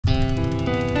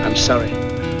I'm sorry.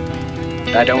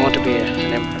 But I don't want to be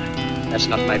an emperor. That's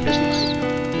not my business.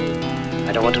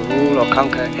 I don't want to rule or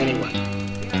conquer anyone.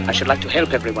 I should like to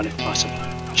help everyone if possible.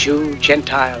 Jew,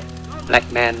 Gentile,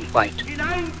 black man, white.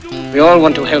 We all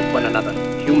want to help one another.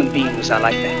 Human beings are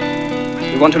like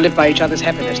that. We want to live by each other's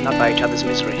happiness, not by each other's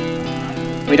misery.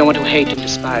 We don't want to hate and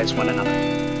despise one another.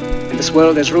 In this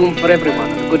world, there's room for everyone.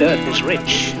 The good earth is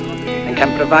rich and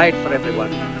can provide for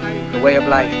everyone. The way of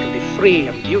life can be free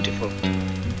and beautiful.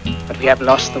 But we have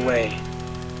lost the way.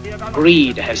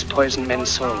 Greed has poisoned men's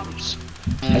souls,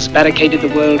 has barricaded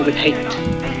the world with hate,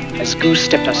 has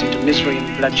goose-stepped us into misery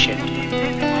and bloodshed.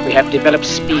 We have developed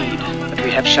speed, but we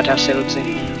have shut ourselves in.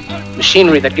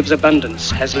 Machinery that gives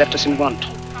abundance has left us in want.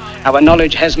 Our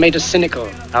knowledge has made us cynical,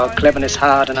 our cleverness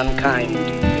hard and unkind.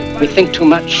 We think too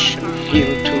much and feel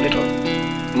too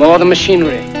little. More than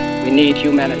machinery, we need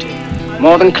humanity.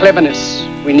 More than cleverness,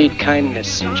 we need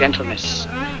kindness and gentleness.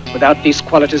 Without these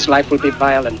qualities, life will be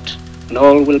violent, and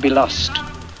all will be lost.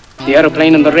 The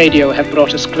aeroplane and the radio have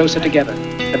brought us closer together.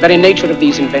 The very nature of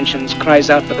these inventions cries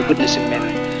out for the goodness in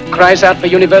men, cries out for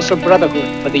universal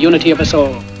brotherhood, for the unity of us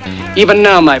all. Even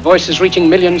now, my voice is reaching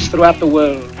millions throughout the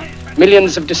world,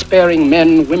 millions of despairing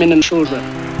men, women, and children,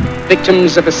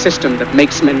 victims of a system that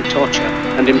makes men torture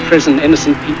and imprison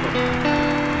innocent people.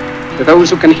 To those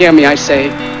who can hear me, I say,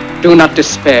 do not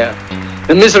despair.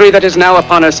 The misery that is now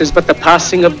upon us is but the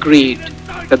passing of greed,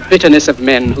 the bitterness of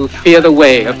men who fear the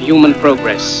way of human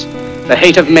progress. The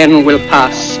hate of men will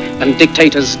pass and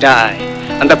dictators die,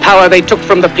 and the power they took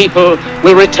from the people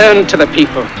will return to the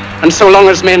people. And so long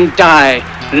as men die,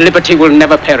 liberty will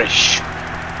never perish.